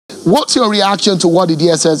What's your reaction to what the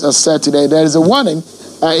DSS has said today? There is a warning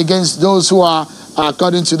against those who are,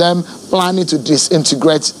 according to them, planning to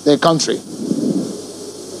disintegrate their country.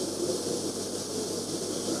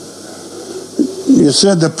 You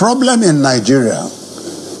said the problem in Nigeria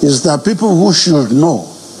is that people who should know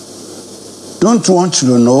don't want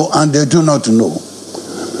to know, and they do not know.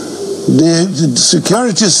 The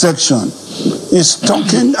security section is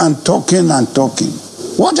talking and talking and talking.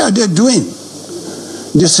 What are they doing?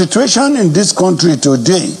 The situation in this country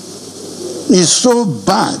today is so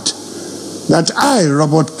bad that I,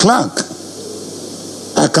 Robert Clark,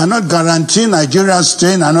 I cannot guarantee Nigeria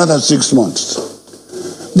staying another 6 months.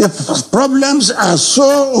 The problems are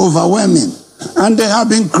so overwhelming, and they have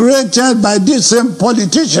been created by these same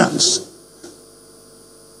politicians.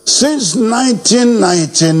 Since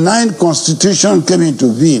 1999 Constitution came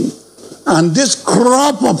into being, and this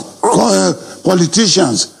crop of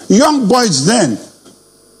politicians, young boys then,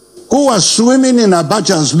 who were swimming in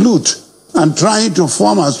Abacha's loot and trying to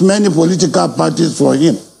form as many political parties for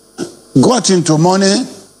him, got into money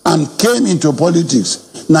and came into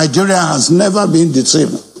politics. Nigeria has never been the same.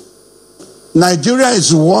 Nigeria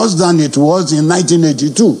is worse than it was in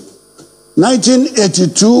 1982.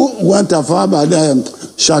 1982, when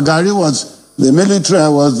Shagari was the military,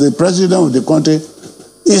 was the president of the country,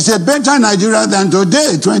 is a better Nigeria than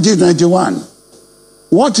today, 2021.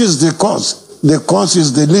 What is the cause? The cause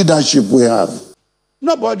is the leadership we have.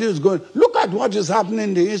 Nobody is going. Look at what is happening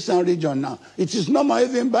in the eastern region now. It is no more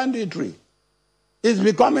even banditry. It's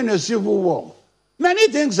becoming a civil war. Many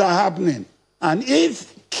things are happening. And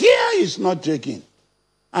if care is not taken,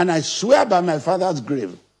 and I swear by my father's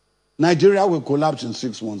grave, Nigeria will collapse in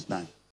 6 months' time.